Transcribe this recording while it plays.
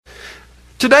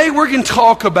Today we're going to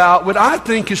talk about what I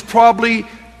think is probably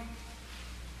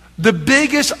the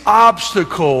biggest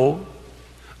obstacle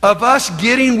of us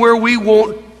getting where we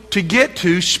want to get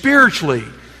to spiritually.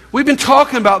 We've been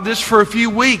talking about this for a few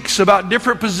weeks, about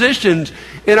different positions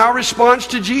in our response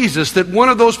to Jesus. That one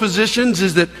of those positions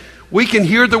is that we can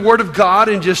hear the Word of God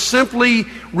and just simply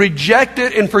reject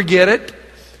it and forget it.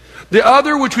 The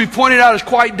other, which we pointed out is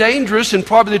quite dangerous, and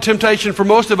probably the temptation for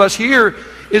most of us here,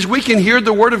 is we can hear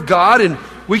the Word of God and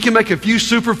we can make a few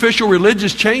superficial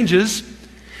religious changes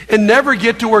and never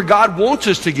get to where God wants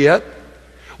us to get.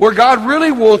 Where God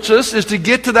really wants us is to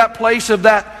get to that place of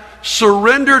that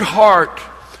surrendered heart,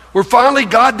 where finally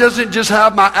God doesn't just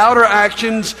have my outer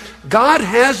actions, God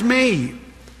has me.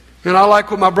 And I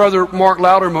like what my brother Mark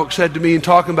Loudermilk said to me in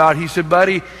talking about it. He said,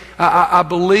 buddy, I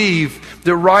believe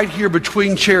that right here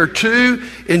between chair 2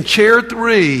 and chair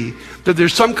 3, that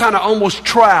there's some kind of almost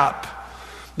trap.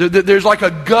 That there's like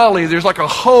a gully, there's like a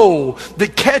hole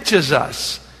that catches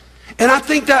us. And I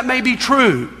think that may be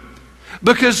true.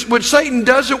 Because what Satan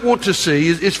doesn't want to see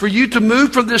is for you to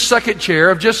move from this second chair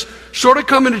of just sort of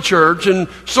coming to church and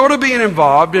sort of being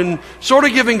involved and sort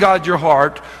of giving God your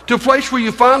heart to a place where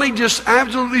you finally just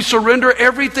absolutely surrender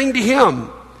everything to Him.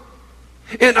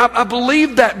 And I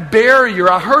believe that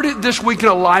barrier, I heard it this week in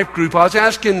a life group. I was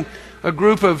asking a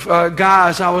group of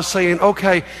guys, I was saying,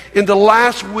 okay, in the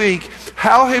last week,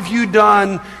 how have you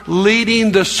done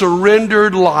leading the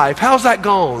surrendered life? How's that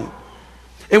gone?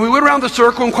 And we went around the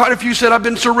circle, and quite a few said, I've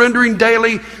been surrendering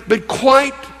daily. But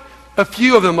quite a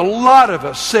few of them, a lot of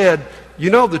us said, you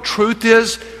know, the truth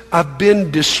is, I've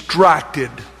been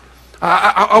distracted.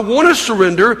 I want to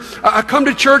surrender. I come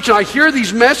to church and I hear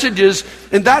these messages,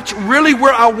 and that's really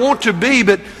where I want to be.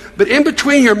 But in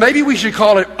between here, maybe we should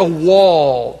call it a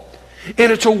wall.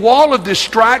 And it's a wall of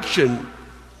distraction.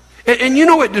 And you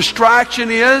know what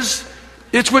distraction is?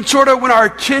 It's what sort of when our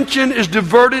attention is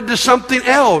diverted to something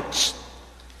else.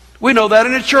 We know that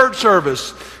in a church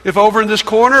service. If over in this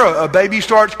corner a baby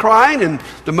starts crying and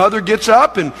the mother gets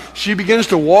up and she begins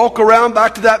to walk around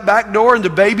back to that back door and the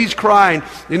baby's crying.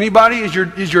 Anybody, is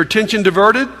your attention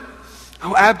diverted?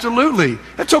 Oh, absolutely.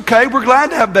 That's okay. We're glad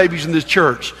to have babies in this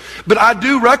church. But I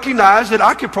do recognize that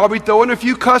I could probably throw in a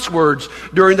few cuss words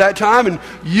during that time and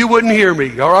you wouldn't hear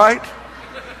me, all right?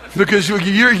 Because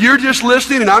you're just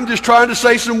listening and I'm just trying to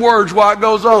say some words while it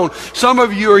goes on. Some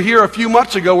of you are here a few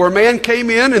months ago where a man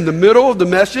came in the middle of the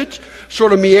message,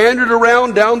 sort of meandered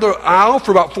around down the aisle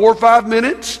for about 4 or 5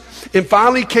 minutes, and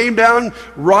finally came down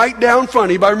right down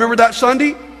front. Anybody remember that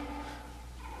Sunday?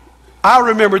 I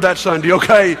remember that Sunday,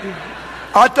 okay.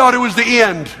 I thought it was the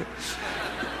end.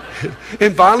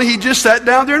 And finally he just sat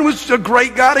down there and was a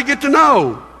great guy to get to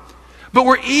know. But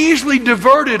we're easily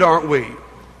diverted, aren't we?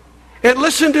 And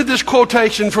listen to this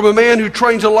quotation from a man who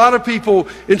trains a lot of people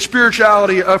in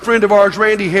spirituality, a friend of ours,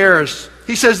 Randy Harris.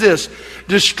 He says this,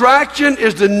 distraction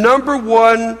is the number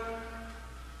one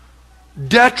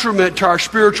detriment to our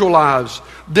spiritual lives.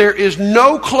 There is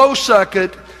no close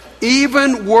second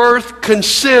even worth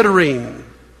considering.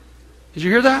 Did you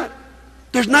hear that?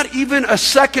 There's not even a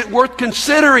second worth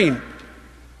considering.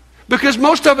 Because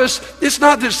most of us, it's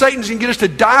not that Satan's going to get us to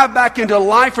dive back into a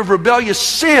life of rebellious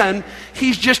sin.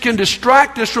 He's just going to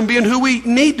distract us from being who we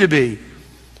need to be.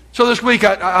 So this week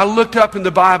I looked up in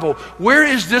the Bible, where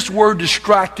is this word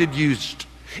distracted used?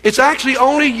 It's actually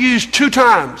only used 2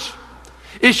 times.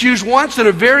 It's used once in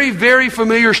a very, very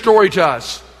familiar story to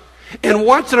us. And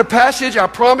once in a passage I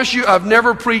promise you I've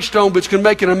never preached on, but it's going to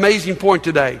make an amazing point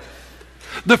today.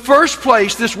 The first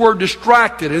place this word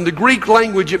distracted, in the Greek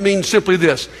language it means simply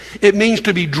this. It means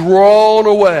to be drawn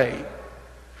away.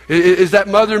 As that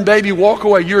mother and baby walk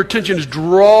away, your attention is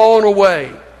drawn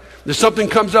away. If something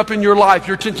comes up in your life,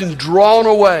 your attention is drawn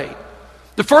away.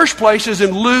 The first place is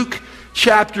in Luke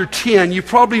chapter 10. You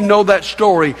probably know that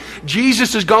story.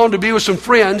 Jesus has gone to be with some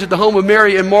friends at the home of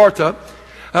Mary and Martha.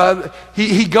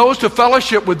 He goes to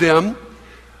fellowship with them.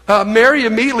 Mary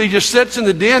immediately just sits in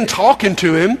the den talking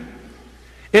to him.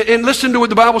 And listen to what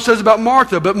the Bible says about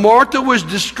Martha. But Martha was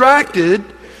distracted,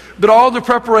 but all the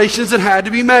preparations that had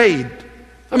to be made.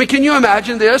 I mean, can you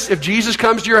imagine this? If Jesus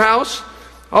comes to your house,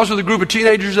 I was with a group of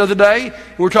teenagers the other day,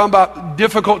 and we were talking about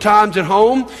difficult times at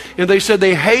home, and they said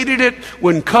they hated it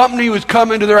when company was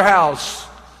coming to their house.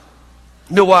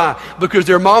 You know why? Because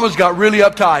their mamas got really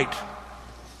uptight.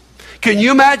 Can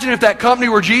you imagine if that company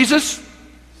were Jesus?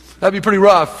 That'd be pretty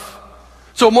rough.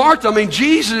 So Martha,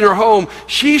 Jesus in her home,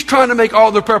 she's trying to make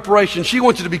all the preparations. She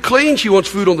wants it to be clean. She wants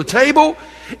food on the table.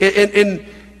 And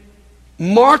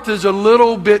Martha's a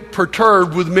little bit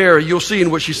perturbed with Mary. You'll see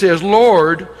in what she says,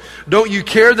 Lord, don't you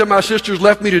care that my sister's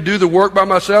left me to do the work by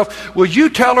myself? Will you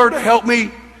tell her to help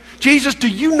me? Jesus, do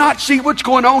you not see what's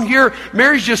going on here?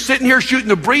 Mary's just sitting here shooting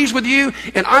the breeze with you,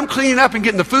 and I'm cleaning up and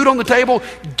getting the food on the table.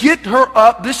 Get her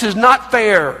up. This is not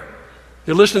fair.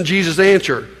 And listen to Jesus'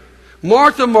 answer.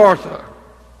 Martha, Martha.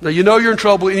 Now, you know you're in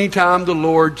trouble anytime the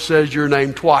Lord says your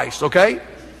name twice, okay?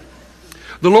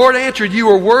 The Lord answered, you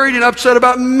are worried and upset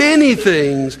about many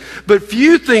things, but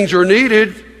few things are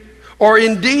needed, or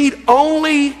indeed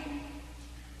only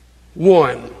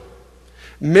one.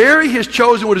 Mary has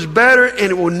chosen what is better,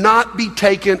 and it will not be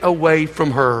taken away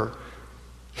from her.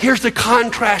 Here's the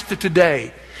contrast to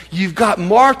today. You've got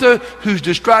Martha, who's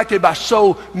distracted by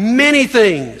so many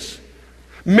things.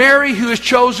 Mary, who has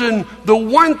chosen the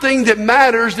one thing that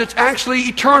matters, that's actually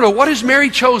eternal. What has Mary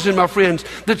chosen, my friends,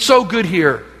 that's so good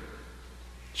here?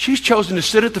 She's chosen to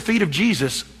sit at the feet of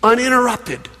Jesus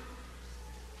uninterrupted.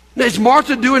 Now, is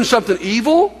Martha doing something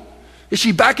evil? Is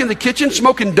she back in the kitchen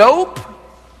smoking dope?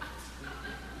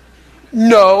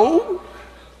 No.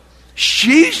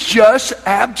 She's just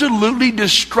absolutely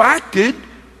distracted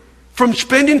from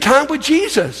spending time with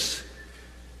Jesus.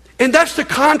 And that's the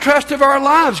contrast of our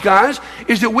lives, guys,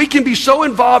 is that we can be so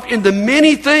involved in the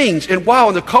many things. And wow,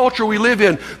 in the culture we live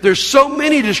in, there's so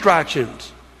many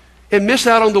distractions, and miss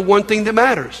out on the one thing that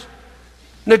matters.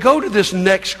 Now go to this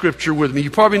next scripture with me.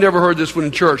 You probably never heard this one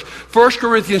in church. 1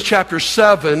 Corinthians chapter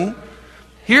 7.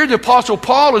 Here the Apostle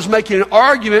Paul is making an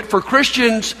argument for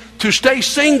Christians to stay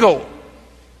single.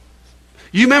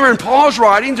 You remember in Paul's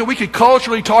writings, and we could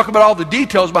culturally talk about all the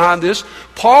details behind this,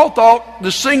 Paul thought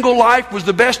the single life was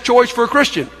the best choice for a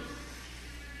Christian.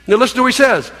 Now listen to what he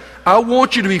says. I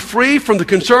want you to be free from the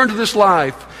concerns of this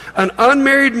life. An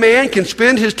unmarried man can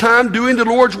spend his time doing the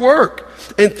Lord's work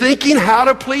and thinking how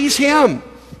to please Him.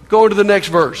 Go into the next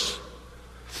verse.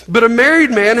 But a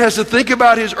married man has to think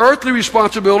about his earthly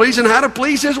responsibilities and how to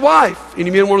please his wife. Any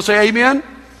men want to say amen?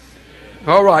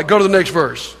 All right, go to the next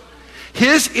verse.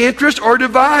 His interests are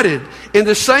divided. In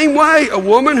the same way, a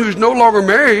woman who's no longer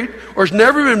married or has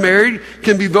never been married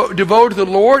can be devoted to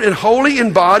the Lord and holy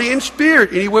in body and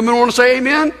spirit. Any women want to say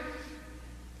amen?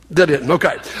 They didn't.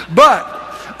 Okay. But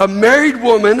a married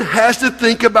woman has to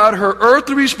think about her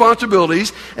earthly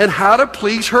responsibilities and how to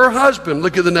please her husband.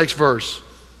 Look at the next verse.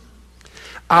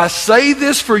 I say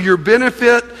this for your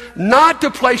benefit, not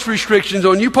to place restrictions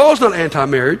on you. Paul's not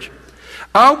anti-marriage.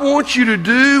 I want you to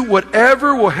do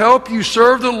whatever will help you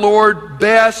serve the Lord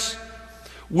best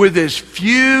with as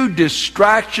few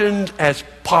distractions as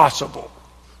possible.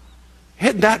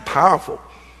 Isn't that powerful?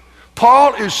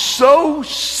 Paul is so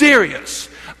serious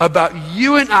about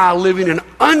you and I living an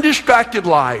undistracted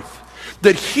life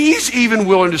that he's even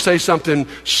willing to say something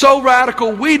so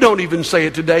radical we don't even say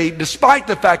it today, despite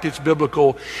the fact it's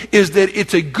biblical, is that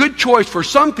it's a good choice for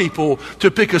some people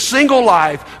to pick a single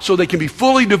life so they can be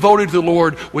fully devoted to the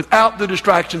Lord without the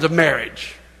distractions of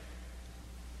marriage.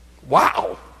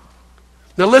 Wow.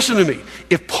 Now listen to me.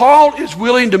 If Paul is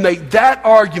willing to make that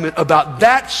argument about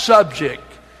that subject,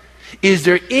 is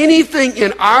there anything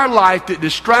in our life that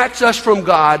distracts us from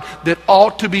God that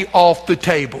ought to be off the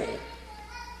table?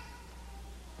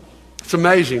 It's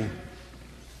amazing.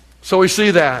 So we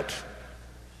see that.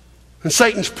 And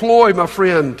Satan's ploy, my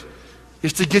friend,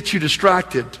 is to get you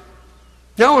distracted.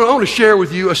 Now I want to share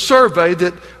with you a survey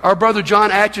that our brother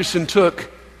John Atchison took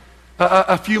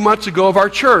a few months ago of our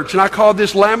church. And I call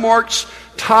this Landmark's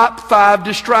Top 5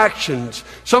 Distractions.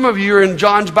 Some of you are in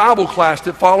John's Bible class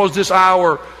that follows this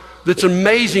hour. That's an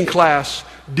amazing class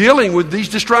dealing with these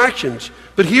distractions.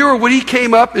 But here what he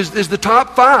came up is the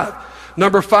top 5.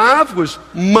 Number 5 was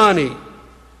money.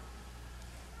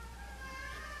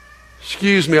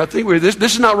 Excuse me, I think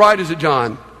this is not right, is it,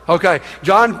 John? Okay,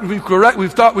 John, we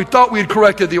thought we had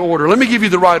corrected the order. Let me give you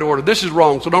the right order. This is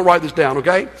wrong, so don't write this down,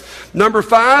 okay? Number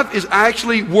 5 is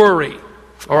actually worry,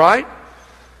 all right?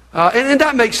 And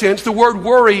that makes sense. The word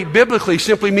worry biblically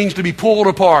simply means to be pulled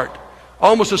apart.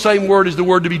 Almost the same word as the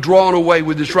word to be drawn away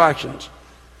with distractions.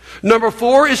 Number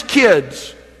 4 is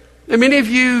kids. And many of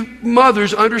you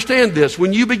mothers understand this.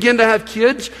 When you begin to have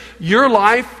kids, your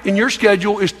life and your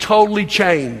schedule is totally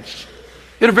changed.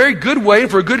 In a very good way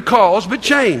and for a good cause, but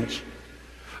change.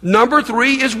 Number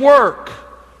 3 is work.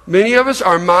 Many of us,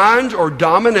 our minds are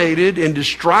dominated and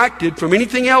distracted from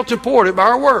anything else important by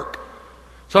our work.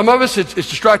 Some of us, it's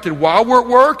distracted while we're at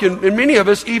work, and many of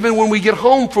us, even when we get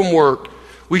home from work,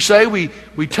 we say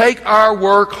we take our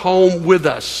work home with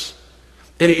us.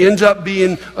 And it ends up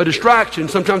being a distraction.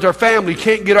 Sometimes our family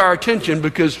can't get our attention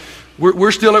because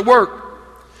we're still at work.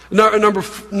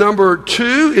 Number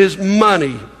 2 is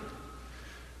money.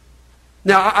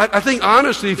 Now, I think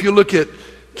honestly, if you look at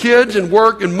kids and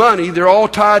work and money, they're all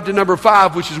tied to number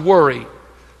 5, which is worry.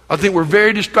 I think we're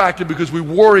very distracted because we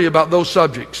worry about those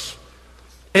subjects.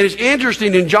 And it's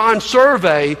interesting in John's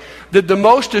survey that the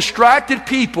most distracted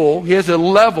people, he has a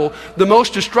level, the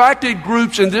most distracted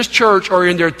groups in this church are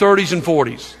in their 30s and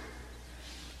 40s.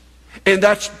 And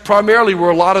that's primarily where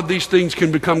a lot of these things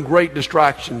can become great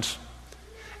distractions.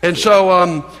 And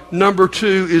so number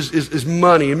two is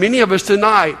money. And many of us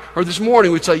tonight or this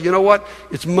morning would say, you know what?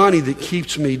 It's money that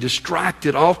keeps me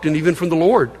distracted often even from the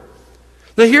Lord.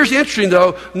 Now here's interesting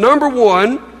though. Number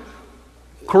one,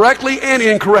 correctly and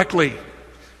incorrectly,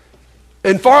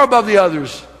 and far above the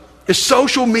others, is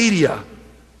social media.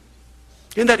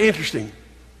 Isn't that interesting?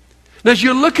 Now as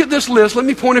you look at this list, let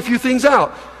me point a few things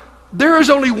out. There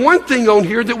is only one thing on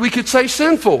here that we could say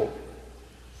sinful.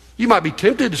 You might be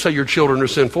tempted to say your children are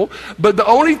sinful, but the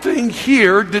only thing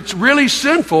here that's really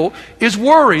sinful is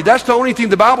worry. That's the only thing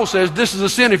the Bible says this is a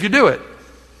sin if you do it.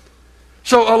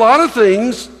 So a lot of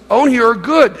things on here are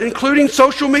good, including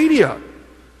social media.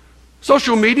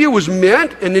 Social media was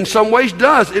meant, and in some ways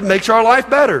does, it makes our life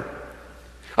better.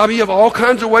 I mean, you have all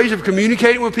kinds of ways of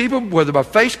communicating with people, whether by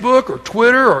Facebook or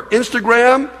Twitter or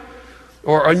Instagram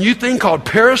or a new thing called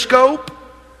Periscope.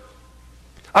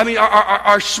 I mean,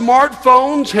 our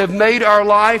smartphones have made our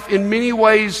life in many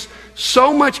ways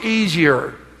so much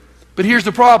easier. But here's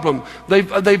the problem.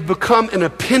 They've become an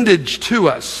appendage to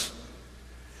us.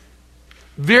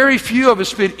 Very few of us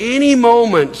spend any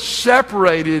moment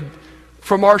separated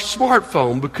from our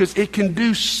smartphone because it can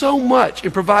do so much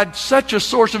and provide such a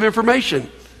source of information.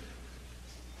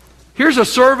 Here's a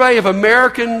survey of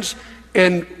Americans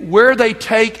and where they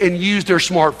take and use their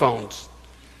smartphones.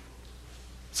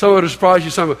 Some of it will surprise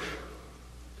you. Some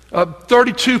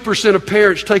 32% of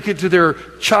parents take it to their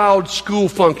child's school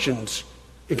functions.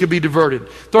 It can be diverted.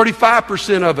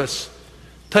 35% of us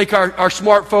take our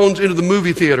smartphones into the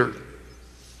movie theater,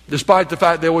 despite the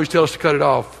fact they always tell us to cut it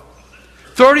off.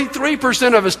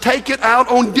 33% of us take it out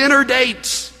on dinner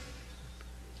dates.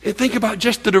 And think about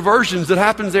just the diversions that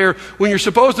happens there when you're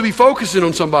supposed to be focusing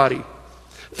on somebody.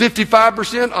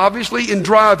 55% obviously in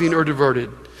driving are diverted.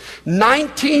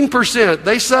 19%,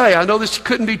 they say, I know this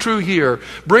couldn't be true here,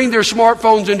 bring their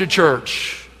smartphones into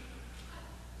church.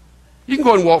 You can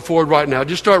go and walk forward right now.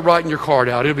 Just start writing your card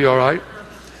out. It'll be all right.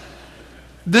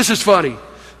 This is funny.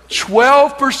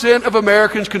 12% of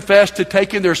Americans confess to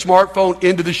taking their smartphone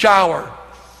into the shower.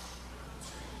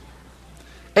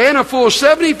 And a full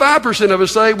 75% of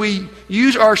us say we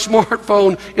use our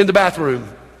smartphone in the bathroom.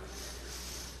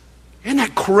 Isn't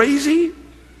that crazy?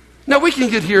 Now, we can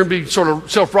get here and be sort of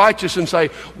self-righteous and say,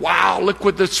 wow, look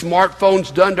what the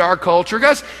smartphone's done to our culture.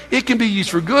 Guys, it can be used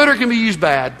for good or it can be used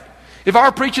bad. If I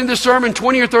were preaching this sermon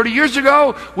 20 or 30 years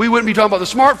ago, we wouldn't be talking about the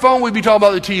smartphone, we'd be talking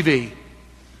about the TV.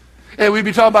 And we'd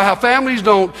be talking about how families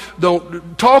don't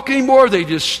talk anymore. They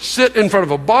just sit in front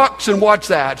of a box and watch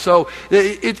that. So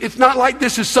it's not like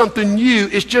this is something new.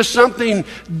 It's just something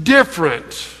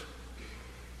different.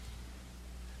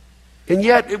 And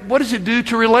yet, what does it do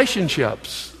to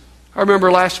relationships? I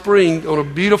remember last spring on a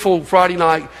beautiful Friday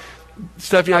night,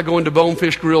 Stephanie and I going to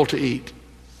Bonefish Grill to eat.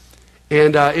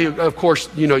 And of course,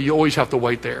 you always have to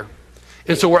wait there.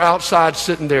 And so we're outside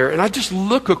sitting there, and I just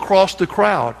look across the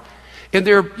crowd. And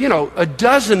there are, a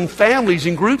dozen families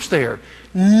and groups there.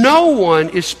 No one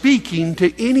is speaking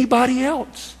to anybody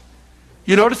else.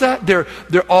 You notice that? They're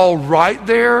all right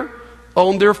there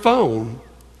on their phone.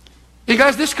 And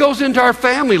guys, this goes into our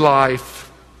family life.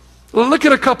 Look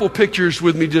at a couple pictures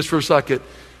with me just for a second.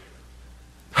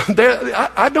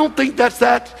 I don't think that's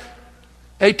that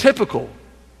atypical.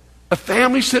 A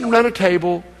family sitting around a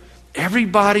table,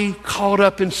 everybody caught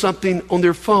up in something on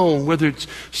their phone, whether it's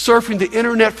surfing the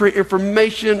internet for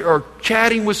information or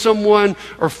chatting with someone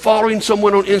or following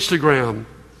someone on Instagram.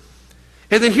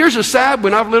 And then here's a sad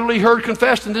one I've literally heard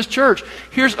confessed in this church.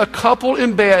 Here's a couple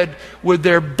in bed with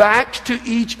their backs to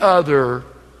each other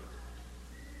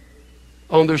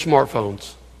on their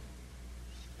smartphones.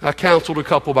 I counseled a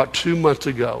couple about 2 months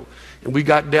ago, and we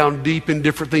got down deep in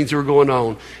different things that were going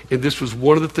on. And this was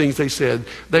one of the things they said.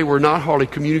 They were not hardly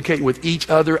communicating with each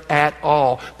other at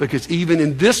all, because even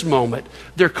in this moment,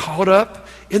 they're caught up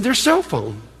in their cell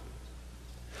phone.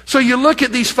 So you look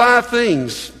at these 5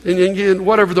 things, and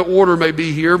whatever the order may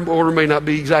be here, order may not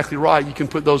be exactly right. You can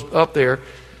put those up there.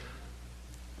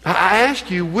 I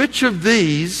ask you, which of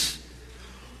these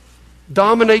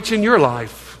dominates in your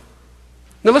life?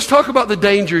 Now let's talk about the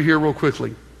danger here real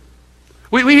quickly.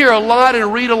 We hear a lot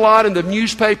and read a lot in the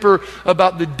newspaper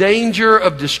about the danger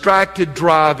of distracted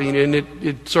driving, and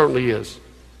it certainly is.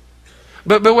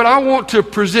 But what I want to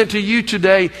present to you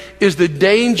today is the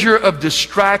danger of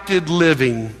distracted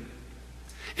living.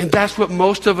 And that's what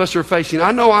most of us are facing.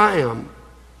 I know I am.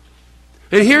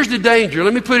 And here's the danger.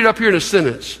 Let me put it up here in a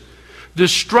sentence.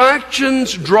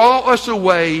 Distractions draw us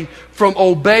away from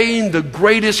obeying the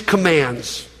greatest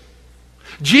commands.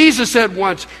 Jesus said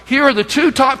once, here are the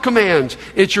two top commands.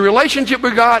 It's your relationship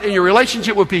with God and your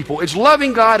relationship with people. It's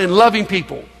loving God and loving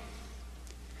people.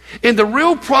 And the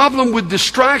real problem with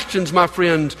distractions, my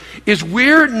friends, is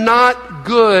we're not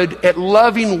good at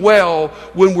loving well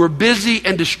when we're busy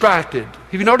and distracted.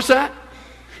 Have you noticed that?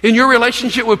 In your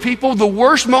relationship with people, the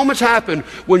worst moments happen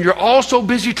when you're all so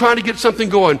busy trying to get something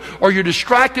going, or you're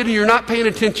distracted and you're not paying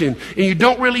attention, and you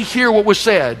don't really hear what was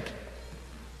said.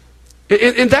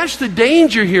 And that's the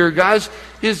danger here, guys,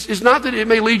 is not that it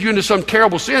may lead you into some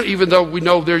terrible sin, even though we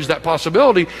know there's that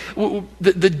possibility.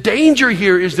 The danger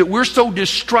here is that we're so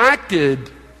distracted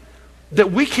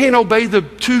that we can't obey the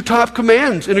two top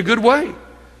commands in a good way.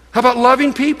 How about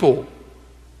loving people?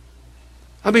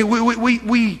 I mean,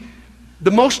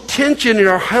 the most tension in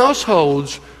our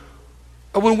households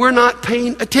are when we're not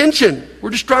paying attention.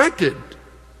 We're distracted.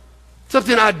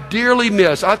 Something I dearly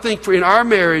miss. I think in our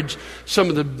marriage, some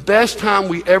of the best time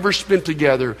we ever spent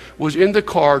together was in the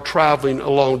car traveling a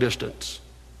long distance.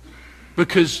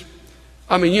 Because,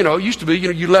 I mean, it used to be,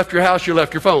 you left your house, you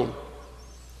left your phone.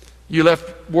 You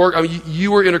left work, I mean,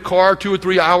 you were in a car 2 or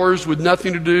 3 hours with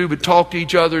nothing to do but talk to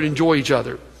each other and enjoy each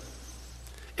other.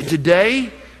 And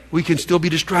today, we can still be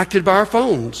distracted by our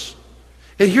phones.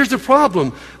 And here's the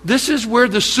problem. This is where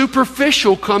the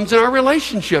superficial comes in our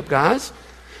relationship, guys.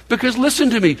 Because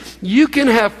listen to me, you can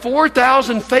have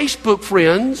 4,000 Facebook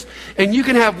friends and you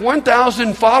can have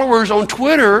 1,000 followers on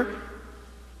Twitter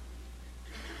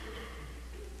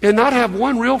and not have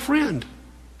one real friend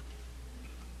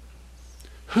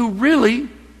who really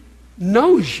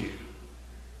knows you.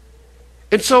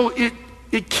 And so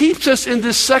it keeps us in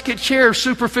this second chair of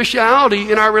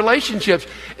superficiality in our relationships.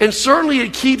 And certainly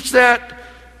it keeps that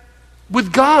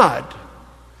with God.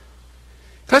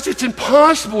 Because it's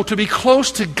impossible to be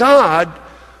close to God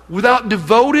without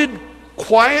devoted,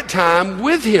 quiet time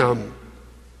with Him.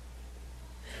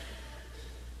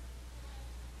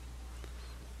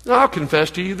 Now, I'll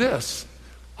confess to you this.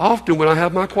 Often when I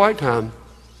have my quiet time,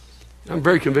 I'm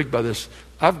very convicted by this,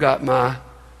 I've got my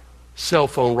cell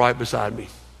phone right beside me.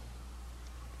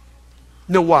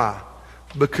 Know why?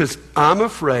 Because I'm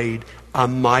afraid I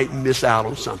might miss out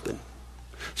on something.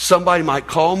 Somebody might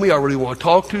call me I really want to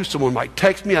talk to. Someone might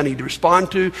text me I need to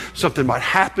respond to. Something might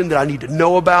happen that I need to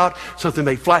know about. Something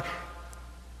may fly.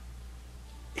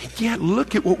 And yet,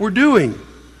 look at what we're doing.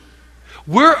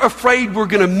 We're afraid we're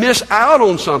going to miss out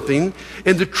on something.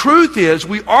 And the truth is,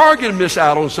 we are going to miss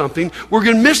out on something. We're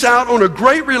going to miss out on a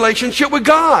great relationship with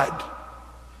God.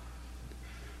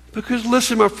 Because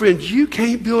listen, my friends, you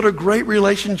can't build a great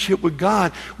relationship with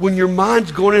God when your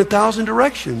mind's going in 1,000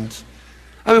 directions.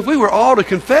 I mean, if we were all to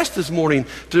confess this morning,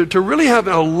 to really have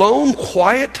an alone,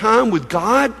 quiet time with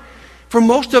God, for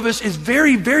most of us is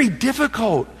very, very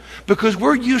difficult because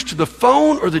we're used to the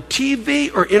phone or the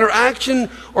TV or interaction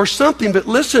or something. But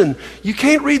listen, you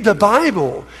can't read the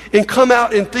Bible and come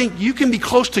out and think you can be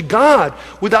close to God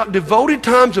without devoted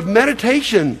times of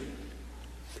meditation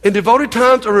and devoted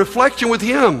times of reflection with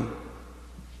Him.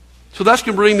 So that's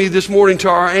going to bring me this morning to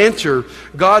our answer.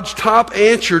 God's top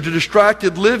answer to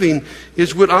distracted living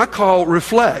is what I call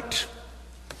reflect.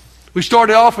 We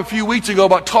started off a few weeks ago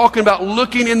about talking about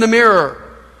looking in the mirror.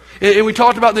 And we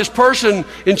talked about this person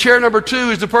in chair number 2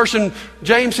 is the person,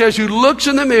 James says, who looks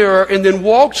in the mirror and then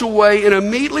walks away and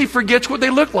immediately forgets what they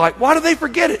look like. Why do they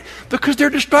forget it? Because they're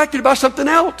distracted by something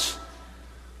else.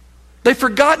 They've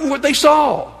forgotten what they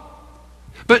saw.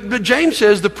 But James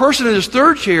says the person in his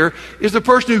third chair is the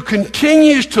person who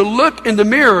continues to look in the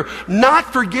mirror,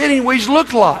 not forgetting what he's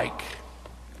looked like.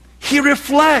 He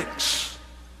reflects.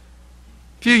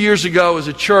 A few years ago as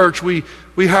a church, we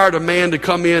hired a man to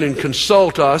come in and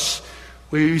consult us.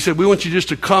 He said, we want you just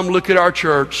to come look at our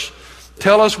church,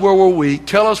 tell us where we're weak,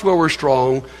 tell us where we're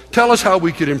strong, tell us how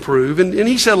we could improve. And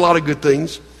he said a lot of good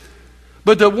things.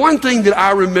 But the one thing that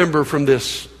I remember from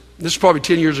this is probably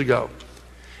 10 years ago,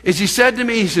 is he said to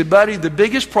me, he said, buddy, the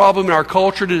biggest problem in our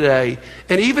culture today,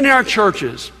 and even in our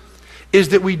churches, is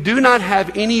that we do not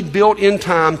have any built-in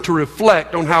time to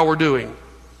reflect on how we're doing.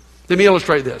 Let me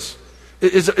illustrate this.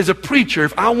 As a preacher,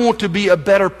 if I want to be a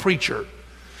better preacher,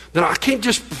 then I can't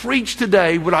just preach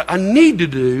today. What I need to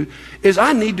do is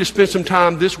I need to spend some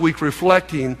time this week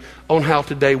reflecting on how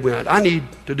today went. I need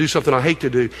to do something I hate to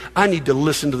do. I need to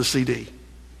listen to the CD.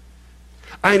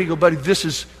 I need to go, buddy,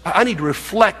 I need to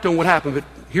reflect on what happened. But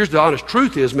here's the honest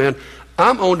truth is, man,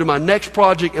 I'm on to my next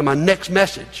project and my next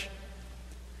message.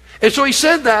 And so he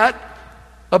said that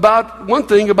about one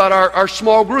thing about our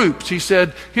small groups. He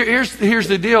said, here's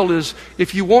the deal is,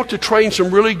 if you want to train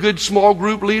some really good small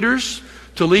group leaders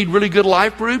to lead really good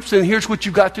life groups, then here's what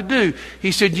you've got to do.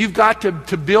 He said, you've got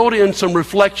to build in some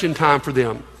reflection time for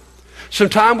them. Some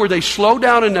time where they slow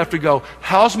down enough to go,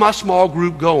 how's my small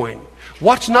group going?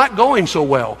 What's not going so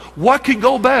well? What could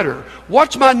go better?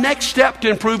 What's my next step to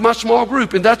improve my small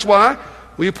group? And that's why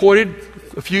we appointed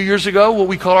a few years ago what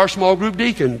we call our small group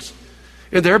deacons.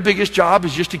 And their biggest job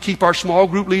is just to keep our small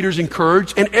group leaders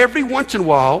encouraged, and every once in a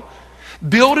while,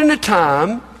 build in a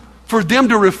time for them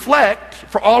to reflect,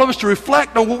 for all of us to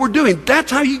reflect on what we're doing.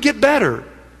 That's how you get better.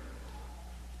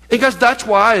 And guys, that's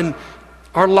why in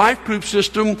our life group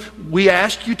system, we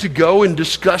ask you to go and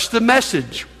discuss the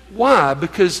message. Why?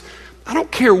 Because I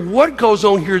don't care what goes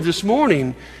on here this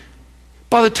morning,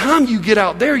 by the time you get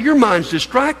out there, your mind's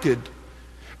distracted.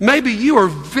 Maybe you are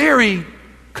very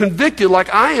convicted,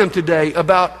 like I am today,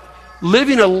 about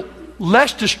living a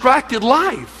less distracted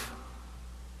life.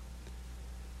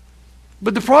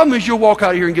 But the problem is you'll walk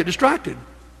out of here and get distracted.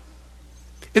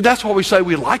 And that's why we say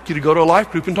we'd like you to go to a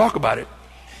life group and talk about it.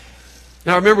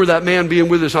 Now I remember that man being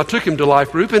with us. I took him to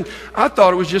life group, and I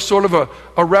thought it was just sort of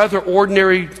a rather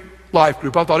ordinary life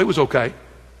group. I thought it was okay.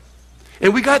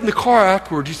 And we got in the car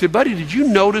afterwards. He said, buddy, did you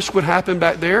notice what happened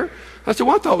back there? I said,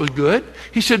 well, I thought it was good.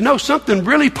 He said, no, something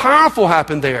really powerful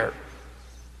happened there.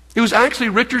 It was actually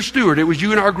Richard Stewart. It was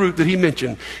you in our group that he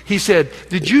mentioned. He said,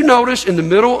 did you notice in the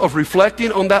middle of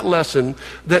reflecting on that lesson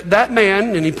that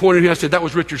man, and he pointed at me, I said, that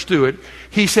was Richard Stewart.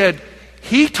 He said,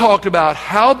 he talked about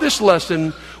how this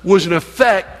lesson was in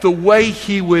effect the way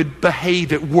he would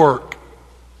behave at work.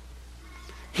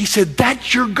 He said,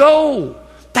 that's your goal.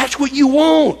 That's what you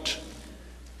want.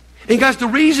 And guys, the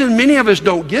reason many of us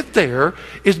don't get there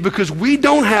is because we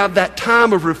don't have that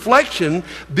time of reflection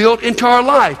built into our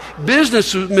life.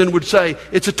 Businessmen would say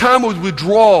it's a time of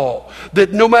withdrawal,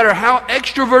 that no matter how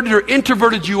extroverted or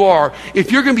introverted you are,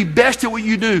 if you're going to be best at what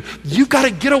you do, you've got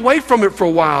to get away from it for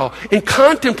a while and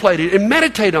contemplate it and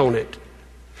meditate on it.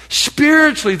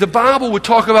 Spiritually, the Bible would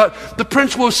talk about the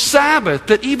principle of Sabbath,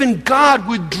 that even God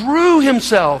withdrew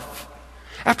himself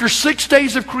after 6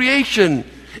 days of creation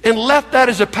and left that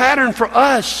as a pattern for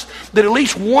us, that at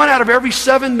least 1 out of every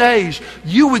 7 days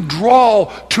you withdraw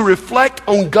to reflect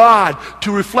on God,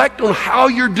 to reflect on how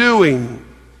you're doing.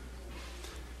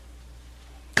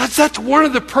 Because that's one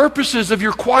of the purposes of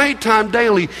your quiet time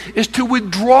daily, is to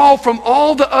withdraw from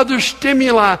all the other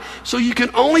stimuli so you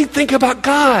can only think about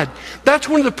God. That's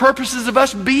one of the purposes of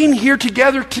us being here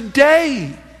together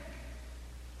today.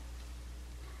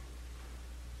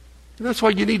 And that's why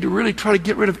you need to really try to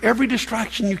get rid of every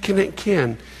distraction you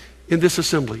can in this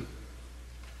assembly.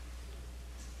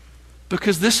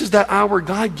 Because this is that hour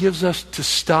God gives us to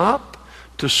stop,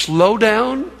 to slow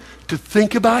down, to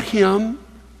think about him,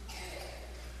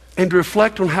 and to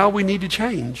reflect on how we need to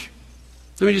change.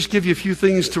 Let me just give you a few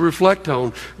things to reflect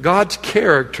on. God's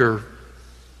character.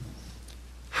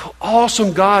 How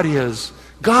awesome God is.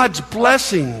 God's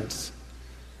blessings.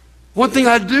 One thing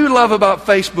I do love about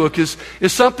Facebook is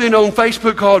something on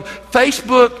Facebook called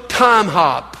Facebook Time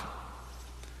Hop.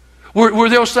 Where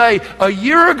they'll say, a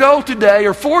year ago today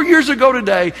or 4 years ago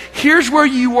today, here's where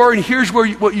you were and here's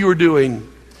what you were doing.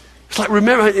 It's like,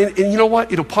 remember, and you know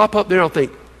what? It'll pop up there and I'll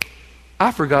think,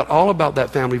 I forgot all about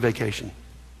that family vacation.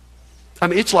 I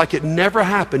mean, it's like it never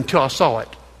happened till I saw it.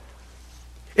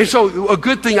 And so a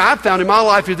good thing I've found in my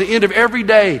life at the end of every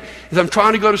day as I'm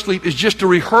trying to go to sleep is just to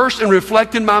rehearse and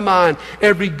reflect in my mind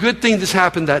every good thing that's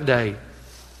happened that day.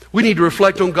 We need to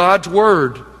reflect on God's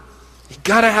word. You've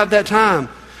got to have that time.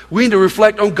 We need to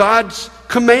reflect on God's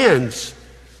commands.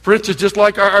 For instance, just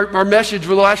like our message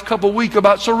for the last couple of weeks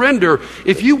about surrender.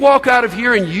 If you walk out of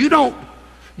here and you don't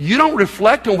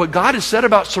reflect on what God has said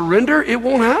about surrender, it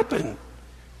won't happen.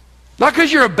 Not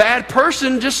because you're a bad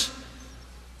person, just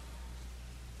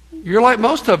you're like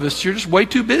most of us. You're just way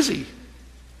too busy.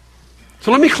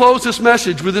 So let me close this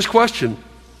message with this question.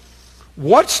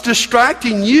 What's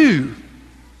distracting you?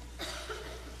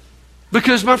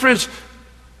 Because, my friends,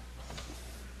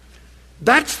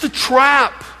 that's the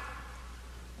trap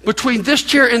between this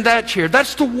chair and that chair.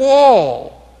 That's the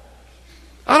wall.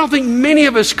 I don't think many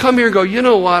of us come here and go, you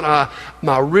know what,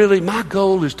 my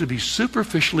goal is to be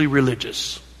superficially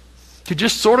religious. To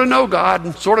just sort of know God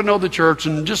and sort of know the church,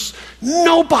 and just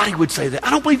nobody would say that.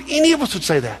 I don't believe any of us would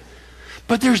say that.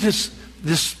 But there's this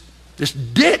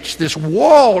ditch, this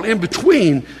wall in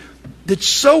between that's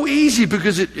so easy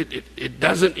because it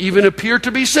doesn't even appear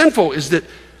to be sinful, is that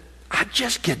I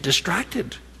just get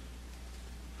distracted.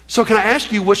 So can I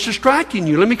ask you, what's distracting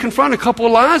you? Let me confront a couple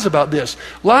of lies about this.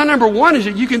 Lie number one is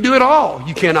that you can do it all.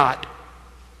 You cannot.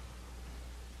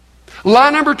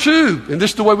 Lie number 2, and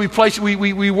this is the way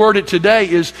we word it today,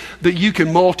 is that you can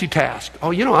multitask.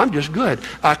 Oh, I'm just good.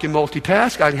 I can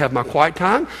multitask. I can have my quiet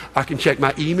time. I can check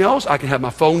my emails. I can have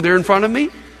my phone there in front of me.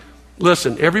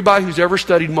 Listen, everybody who's ever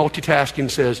studied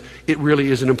multitasking says it really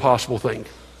is an impossible thing.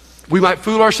 We might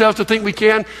fool ourselves to think we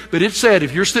can, but it said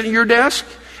if you're sitting at your desk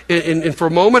and for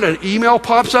a moment an email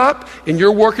pops up and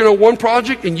you're working on one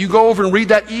project and you go over and read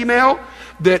that email,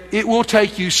 that it will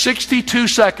take you 62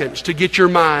 seconds to get your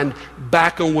mind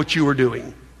back on what you were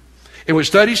doing. And what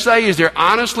studies say is there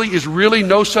honestly is really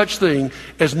no such thing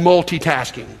as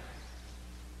multitasking.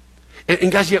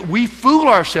 And guys, yet we fool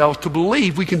ourselves to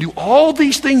believe we can do all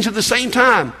these things at the same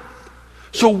time.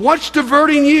 So what's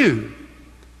diverting you?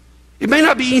 It may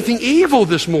not be anything evil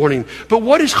this morning, but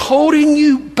what is holding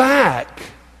you back?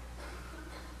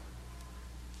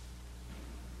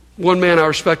 One man I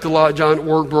respect a lot, John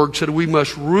Ortberg, said we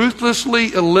must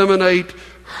ruthlessly eliminate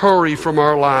hurry from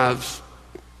our lives.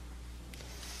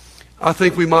 I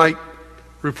think we might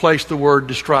replace the word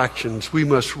distractions. We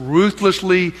must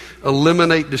ruthlessly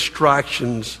eliminate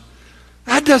distractions.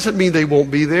 That doesn't mean they won't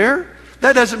be there.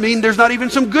 That doesn't mean there's not even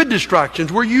some good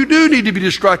distractions where you do need to be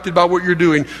distracted by what you're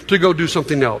doing to go do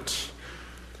something else.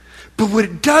 But what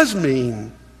it does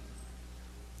mean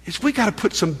is we got to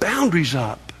put some boundaries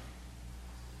up.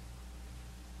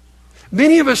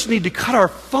 Many of us need to cut our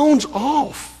phones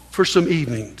off for some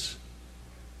evenings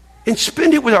and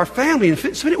spend it with our family and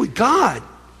spend it with God.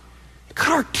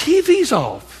 Cut our TVs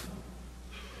off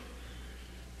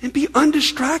and be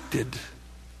undistracted.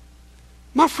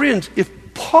 My friends, if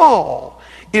Paul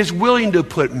is willing to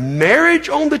put marriage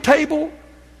on the table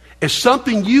as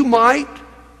something you might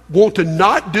want to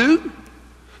not do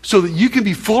so that you can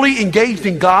be fully engaged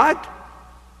in God,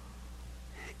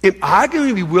 am I going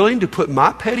to be willing to put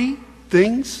my petty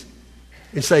things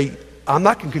and say, I'm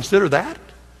not going to consider that?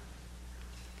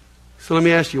 So let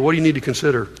me ask you, what do you need to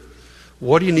consider?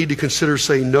 What do you need to consider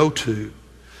saying no to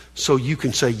so you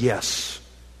can say yes?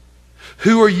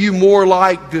 Who are you more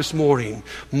like this morning?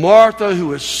 Martha,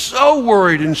 who is so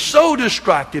worried and so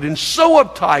distracted and so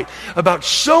uptight about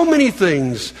so many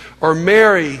things, or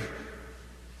Mary,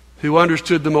 who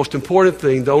understood the most important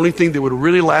thing, the only thing that would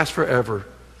really last forever,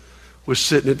 was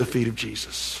sitting at the feet of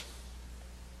Jesus?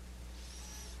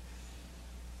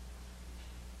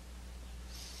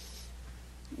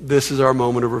 This is our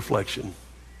moment of reflection.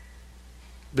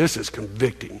 This is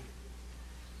convicting.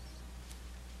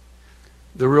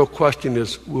 The real question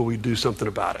is, will we do something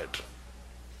about it?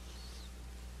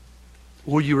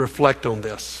 Will you reflect on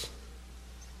this?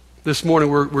 This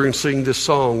morning we're going to sing this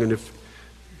song, and if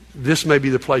this may be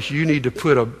the place you need to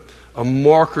put a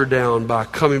marker down by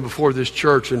coming before this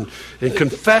church and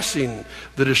confessing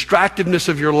the distractiveness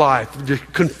of your life,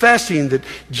 confessing that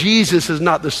Jesus is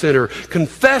not the center,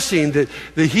 confessing that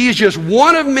He is just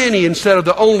one of many instead of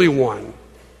the only one.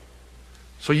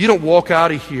 So you don't walk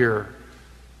out of here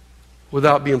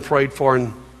without being prayed for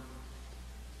and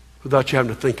without you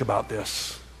having to think about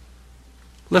this.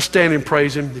 Let's stand and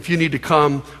praise Him. If you need to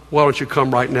come, why don't you come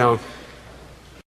right now?